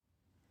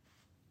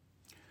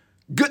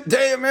Good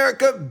day,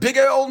 America. Big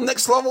L,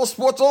 next level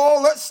sports.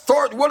 Let's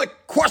start with a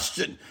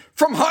question.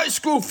 From high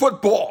school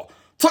football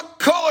to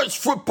college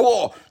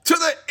football to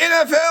the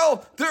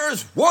NFL, there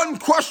is one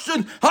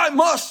question I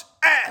must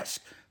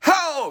ask.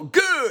 How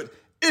good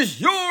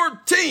is your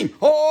team?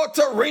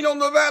 To Reno,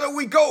 Nevada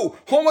we go.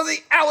 Home of the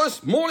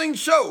Alice Morning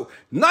Show.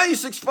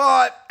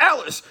 96.5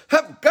 Alice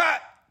have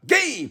got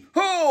game.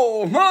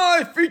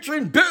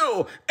 Featuring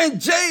Bill and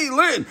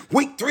Jalen.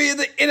 Week 3 of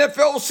the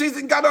NFL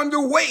season got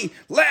underway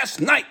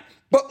last night.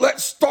 But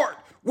let's start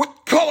with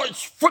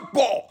college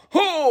football.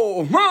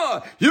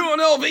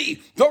 UNLV,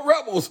 the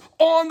Rebels,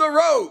 on the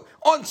road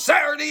on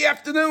Saturday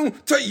afternoon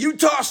to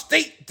Utah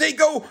State. They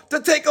go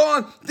to take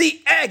on the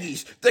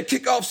Aggies. The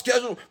kickoff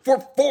schedule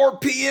for 4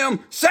 p.m.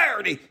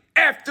 Saturday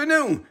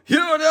afternoon.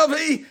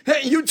 UNLV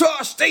and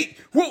Utah State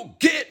will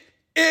get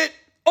it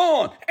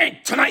on. And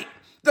tonight,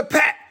 the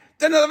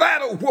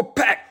Nevada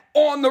Wolfpack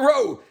on the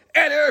road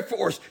at Air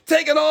Force,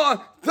 taking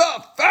on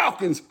the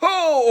Falcons.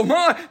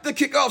 The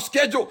kickoff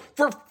schedule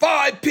for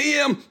 5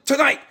 p.m.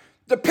 tonight.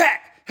 The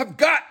Pack have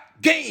got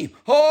game.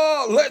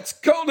 Let's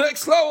go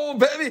next level,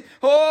 baby.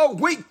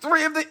 Week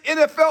 3 of the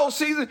NFL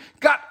season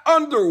got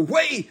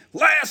underway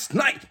last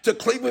night. To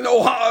Cleveland,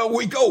 Ohio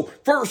we go.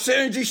 First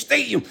Energy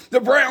Stadium. The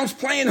Browns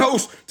playing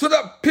host to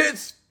the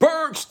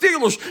Pittsburgh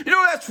Steelers.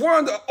 That's one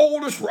of the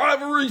oldest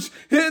rivalries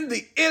in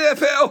the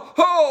NFL.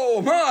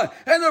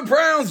 And the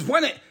Browns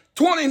win it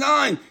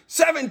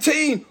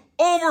 29-17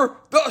 over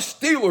the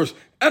Steelers.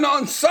 And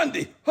on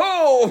Sunday,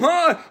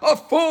 a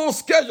full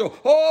schedule.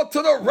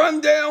 To the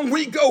rundown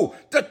we go.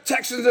 The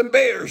Texans and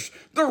Bears,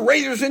 the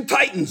Raiders and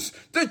Titans,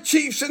 the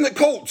Chiefs and the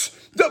Colts,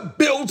 the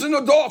Bills and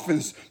the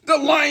Dolphins, the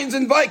Lions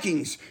and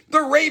Vikings,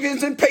 the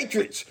Ravens and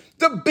Patriots,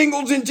 the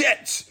Bengals and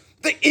Jets,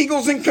 the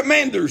Eagles and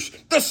Commanders,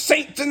 the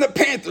Saints and the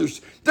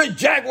Panthers, the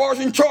Jaguars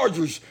and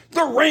Chargers,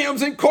 the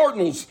Rams and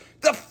Cardinals,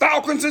 the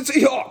Falcons and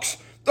Seahawks,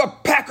 the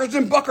Packers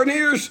and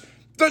Buccaneers,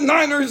 the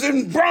Niners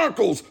and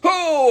Broncos.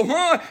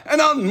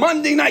 And on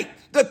Monday night,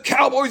 the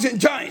Cowboys and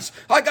Giants.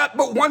 I got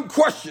but one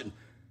question.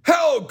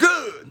 How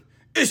good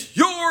is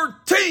your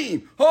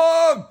team?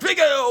 Big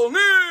L,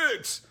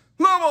 next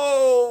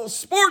level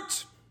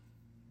sports.